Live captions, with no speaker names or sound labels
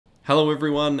Hello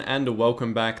everyone and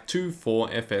welcome back to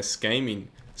 4FS Gaming.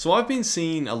 So I've been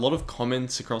seeing a lot of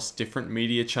comments across different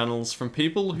media channels from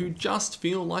people who just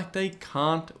feel like they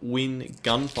can't win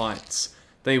gunfights.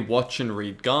 They watch and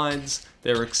read guides,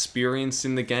 they're experienced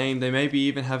in the game, they maybe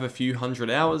even have a few hundred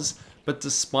hours, but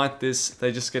despite this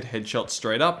they just get headshots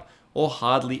straight up or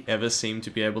hardly ever seem to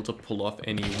be able to pull off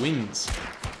any wins.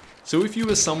 So if you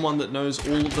are someone that knows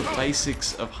all of the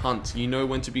basics of Hunt, you know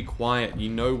when to be quiet, you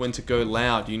know when to go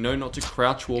loud, you know not to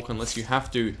crouch walk unless you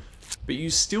have to, but you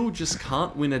still just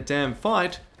can't win a damn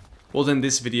fight, well then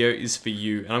this video is for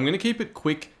you. And I'm going to keep it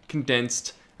quick,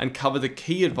 condensed, and cover the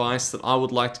key advice that I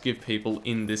would like to give people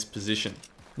in this position.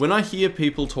 When I hear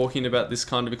people talking about this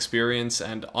kind of experience,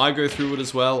 and I go through it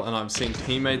as well, and I've seen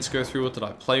teammates go through it that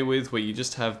I play with, where you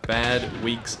just have bad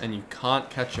weeks and you can't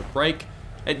catch a break,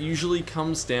 it usually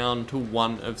comes down to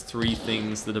one of three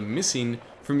things that are missing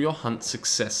from your Hunt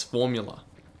success formula.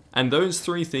 And those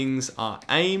three things are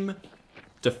aim,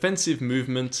 defensive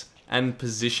movement, and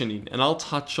positioning, and I'll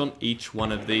touch on each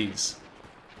one of these.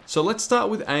 So let's start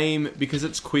with aim because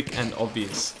it's quick and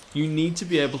obvious. You need to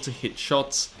be able to hit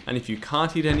shots, and if you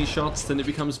can't hit any shots, then it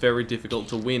becomes very difficult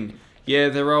to win. Yeah,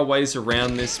 there are ways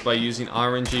around this by using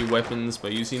RNG weapons, by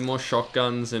using more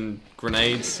shotguns and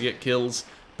grenades to get kills,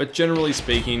 but generally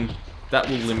speaking, that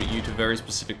will limit you to very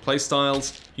specific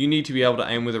playstyles. You need to be able to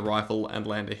aim with a rifle and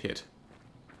land a hit.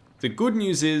 The good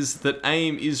news is that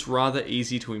aim is rather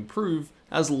easy to improve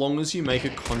as long as you make a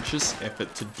conscious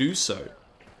effort to do so.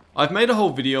 I've made a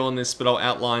whole video on this, but I'll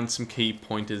outline some key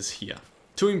pointers here.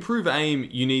 To improve aim,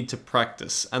 you need to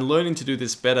practice, and learning to do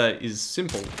this better is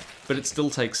simple, but it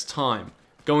still takes time.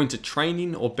 Go into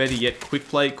training, or better yet, quick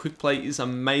play. Quick play is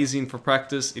amazing for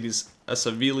practice. It is a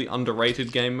severely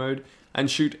underrated game mode, and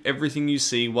shoot everything you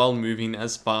see while moving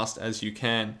as fast as you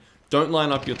can. Don't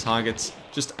line up your targets,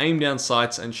 just aim down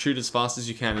sights and shoot as fast as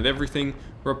you can at everything.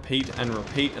 Repeat and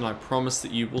repeat, and I promise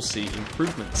that you will see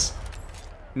improvements.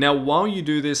 Now while you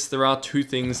do this, there are two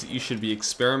things that you should be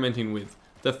experimenting with.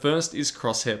 The first is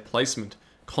crosshair placement.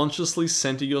 Consciously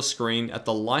center your screen at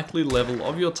the likely level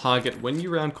of your target when you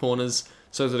round corners,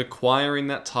 so that acquiring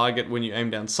that target when you aim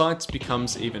down sights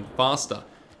becomes even faster.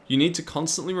 You need to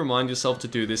constantly remind yourself to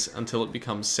do this until it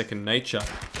becomes second nature.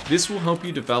 This will help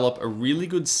you develop a really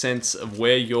good sense of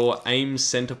where your aim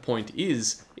center point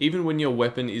is, even when your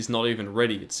weapon is not even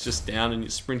ready. It's just down and you're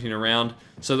sprinting around,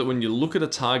 so that when you look at a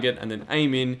target and then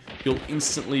aim in, you'll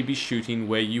instantly be shooting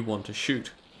where you want to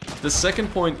shoot. The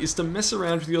second point is to mess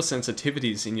around with your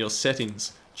sensitivities in your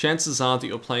settings. Chances are that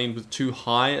you're playing with too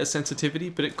high a sensitivity,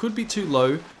 but it could be too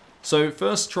low. So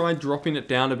first try dropping it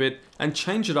down a bit and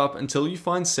change it up until you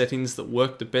find settings that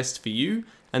work the best for you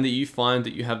and that you find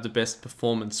that you have the best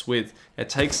performance with. It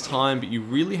takes time, but you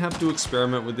really have to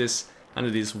experiment with this, and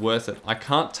it is worth it. I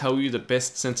can't tell you the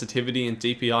best sensitivity and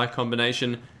DPI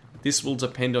combination. This will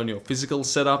depend on your physical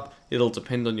setup, it'll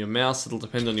depend on your mouse, it'll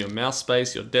depend on your mouse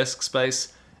space, your desk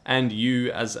space, and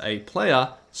you as a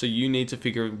player, so you need to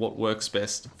figure out what works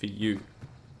best for you.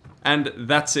 And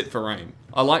that's it for aim.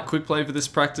 I like quick play for this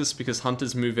practice because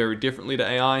hunters move very differently to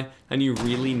AI, and you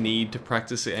really need to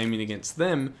practice aiming against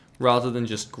them rather than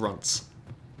just grunts.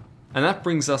 And that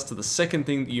brings us to the second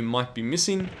thing that you might be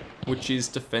missing, which is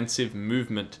defensive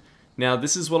movement. Now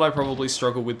this is what I probably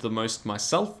struggle with the most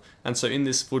myself, and so in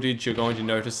this footage you're going to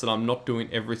notice that I'm not doing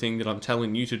everything that I'm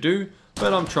telling you to do,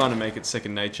 but I'm trying to make it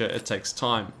second nature. It takes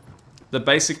time. The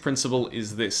basic principle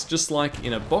is this: just like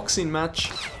in a boxing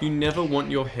match, you never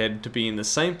want your head to be in the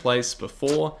same place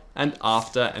before and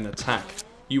after an attack.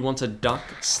 You want to duck,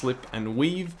 slip, and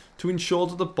weave to ensure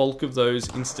that the bulk of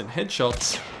those instant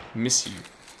headshots miss you.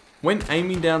 When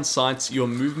aiming down sights, your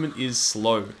movement is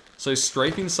slow, so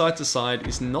strafing side to side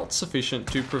is not sufficient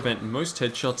to prevent most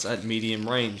headshots at medium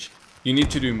range. You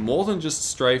need to do more than just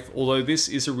strafe, although this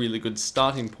is a really good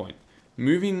starting point.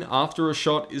 Moving after a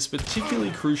shot is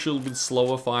particularly crucial with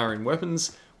slower firing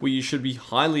weapons, where you should be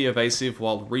highly evasive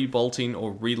while rebolting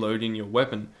or reloading your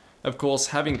weapon. Of course,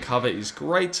 having cover is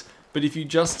great, but if you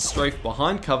just strafe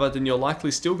behind cover, then you're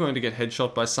likely still going to get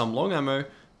headshot by some long ammo,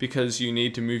 because you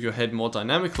need to move your head more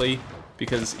dynamically,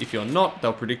 because if you're not,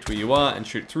 they'll predict where you are and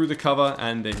shoot through the cover,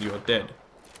 and then you're dead.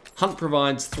 Hunt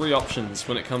provides three options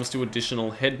when it comes to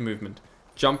additional head movement: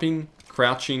 jumping,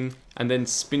 crouching, and then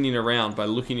spinning around by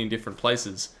looking in different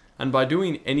places. And by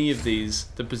doing any of these,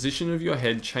 the position of your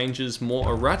head changes more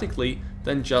erratically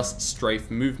than just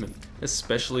strafe movement,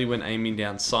 especially when aiming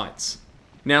down sights.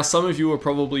 Now some of you are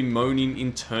probably moaning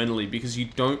internally because you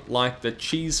don't like the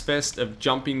cheese fest of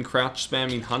jumping, crouch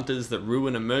spamming hunters that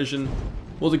ruin immersion.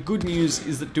 Well, the good news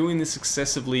is that doing this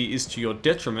excessively is to your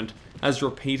detriment, as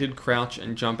repeated crouch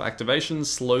and jump activation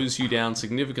slows you down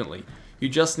significantly. You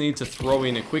just need to throw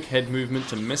in a quick head movement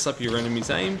to mess up your enemy's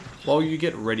aim while you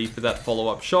get ready for that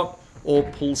follow-up shot, or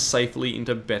pull safely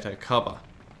into better cover.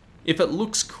 If it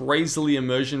looks crazily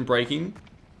immersion breaking,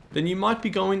 then you might be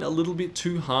going a little bit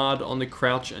too hard on the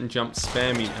crouch and jump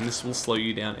spamming, and this will slow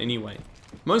you down anyway.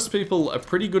 Most people are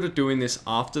pretty good at doing this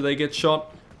after they get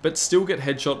shot, but still get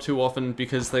headshot too often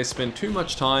because they spend too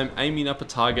much time aiming up a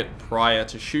target prior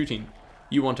to shooting.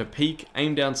 You want to peek,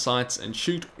 aim down sights, and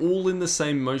shoot all in the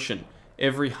same motion.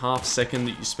 Every half second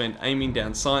that you spend aiming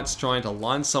down sights trying to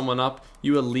line someone up,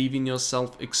 you are leaving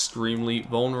yourself extremely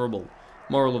vulnerable.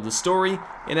 Moral of the story,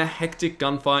 in a hectic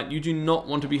gunfight, you do not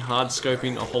want to be hard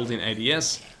scoping or holding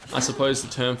ADS. I suppose the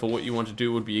term for what you want to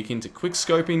do would be akin to quick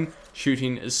scoping,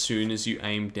 shooting as soon as you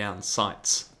aim down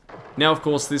sights. Now of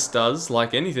course this does,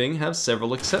 like anything, have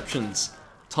several exceptions.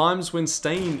 Times when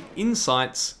staying in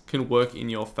sights can work in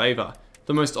your favour.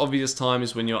 The most obvious time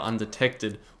is when you're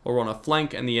undetected, or on a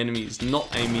flank and the enemy is not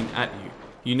aiming at you.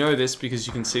 You know this because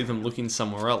you can see them looking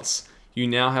somewhere else. You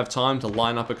now have time to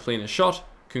line up a cleaner shot.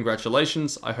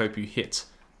 Congratulations, I hope you hit.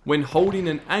 When holding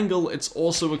an angle, it's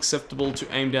also acceptable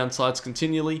to aim down sights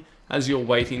continually as you're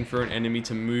waiting for an enemy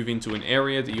to move into an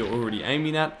area that you're already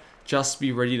aiming at. Just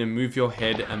be ready to move your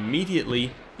head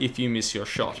immediately if you miss your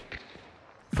shot.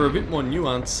 For a bit more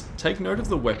nuance, take note of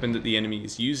the weapon that the enemy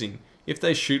is using. If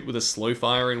they shoot with a slow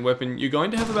firing weapon, you're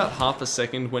going to have about half a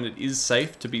second when it is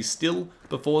safe to be still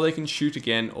before they can shoot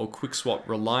again or quick swap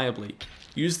reliably.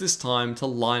 Use this time to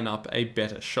line up a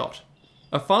better shot.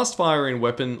 A fast firing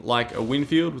weapon like a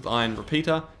Winfield with iron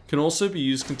repeater can also be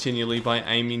used continually by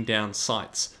aiming down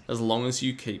sights, as long as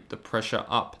you keep the pressure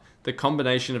up. The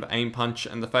combination of aim punch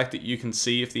and the fact that you can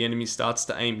see if the enemy starts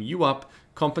to aim you up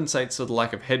compensates for the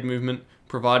lack of head movement,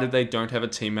 provided they don't have a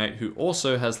teammate who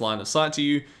also has line of sight to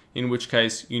you, in which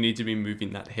case you need to be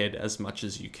moving that head as much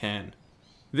as you can.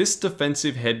 This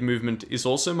defensive head movement is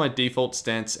also my default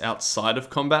stance outside of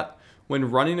combat. When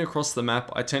running across the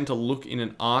map, I tend to look in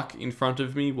an arc in front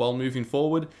of me while moving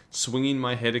forward, swinging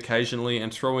my head occasionally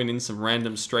and throwing in some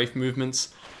random strafe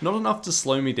movements, not enough to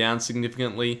slow me down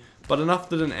significantly, but enough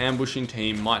that an ambushing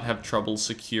team might have trouble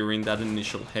securing that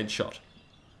initial headshot.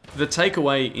 The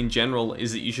takeaway in general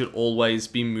is that you should always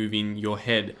be moving your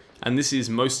head, and this is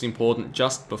most important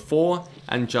just before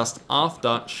and just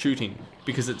after shooting,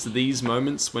 because it's these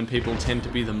moments when people tend to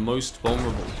be the most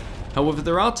vulnerable. However,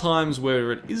 there are times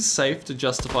where it is safe to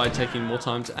justify taking more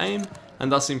time to aim,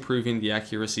 and thus improving the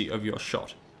accuracy of your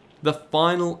shot. The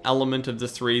final element of the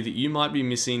three that you might be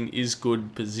missing is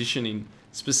good positioning,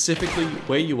 specifically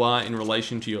where you are in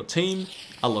relation to your team,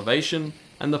 elevation,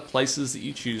 and the places that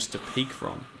you choose to peek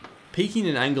from. Peeking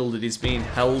an angle that is being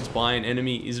held by an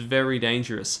enemy is very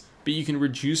dangerous, but you can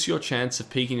reduce your chance of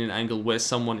peeking an angle where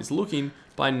someone is looking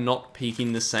by not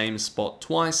peeking the same spot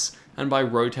twice, and by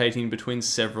rotating between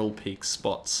several peak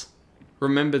spots.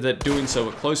 Remember that doing so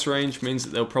at close range means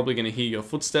that they're probably going to hear your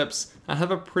footsteps and have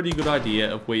a pretty good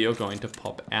idea of where you're going to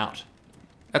pop out.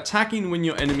 Attacking when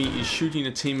your enemy is shooting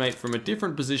a teammate from a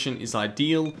different position is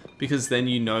ideal, because then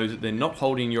you know that they're not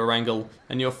holding your angle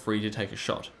and you're free to take a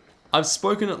shot. I've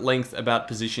spoken at length about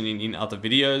positioning in other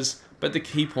videos, but the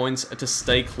key points are to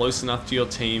stay close enough to your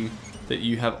team that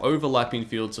you have overlapping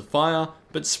fields of fire,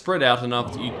 but spread out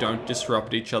enough that you don't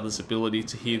disrupt each other's ability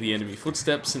to hear the enemy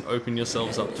footsteps and open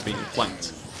yourselves up to being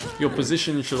flanked. Your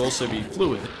position should also be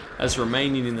fluid, as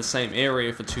remaining in the same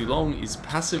area for too long is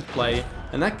passive play,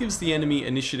 and that gives the enemy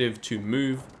initiative to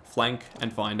move, flank,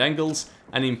 and find angles,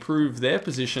 and improve their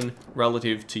position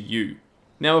relative to you.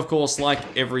 Now of course,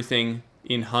 like everything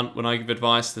in Hunt, when I give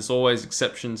advice, there's always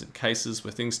exceptions and cases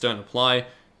where things don't apply.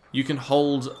 You can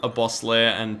hold a boss lair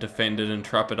and defend it and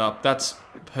trap it up. That's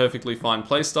perfectly fine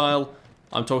playstyle.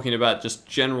 I'm talking about just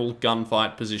general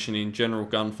gunfight positioning, general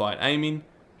gunfight aiming.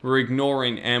 We're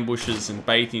ignoring ambushes and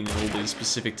baiting and all these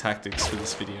specific tactics for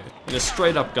this video. In a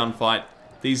straight up gunfight,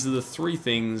 these are the three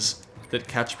things that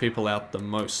catch people out the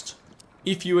most.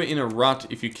 If you are in a rut,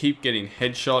 if you keep getting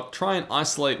headshot, try and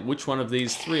isolate which one of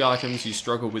these three items you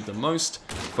struggle with the most,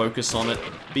 focus on it,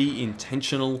 be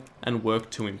intentional, and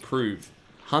work to improve.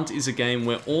 Hunt is a game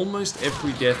where almost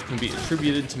every death can be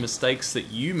attributed to mistakes that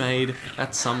you made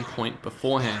at some point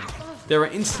beforehand. There are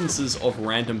instances of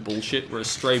random bullshit where a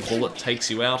stray bullet takes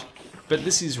you out, but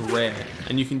this is rare,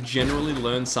 and you can generally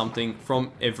learn something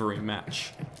from every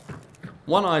match.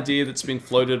 One idea that's been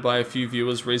floated by a few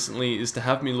viewers recently is to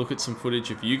have me look at some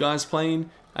footage of you guys playing,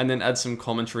 and then add some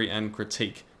commentary and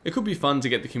critique. It could be fun to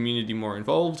get the community more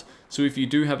involved, so if you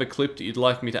do have a clip that you'd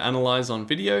like me to analyze on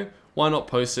video, why not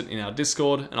post it in our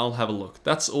Discord and I'll have a look.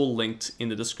 That's all linked in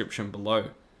the description below.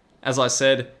 As I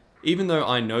said, Even though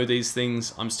I know these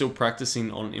things, I'm still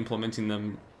practicing on implementing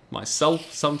them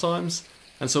myself sometimes,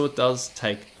 and so it does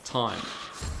take time.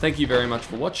 Thank you very much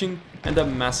for watching, and a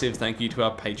massive thank you to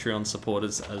our Patreon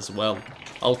supporters as well.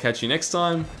 I'll catch you next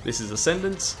time. This is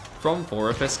Ascendance from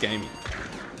 4FS Gaming.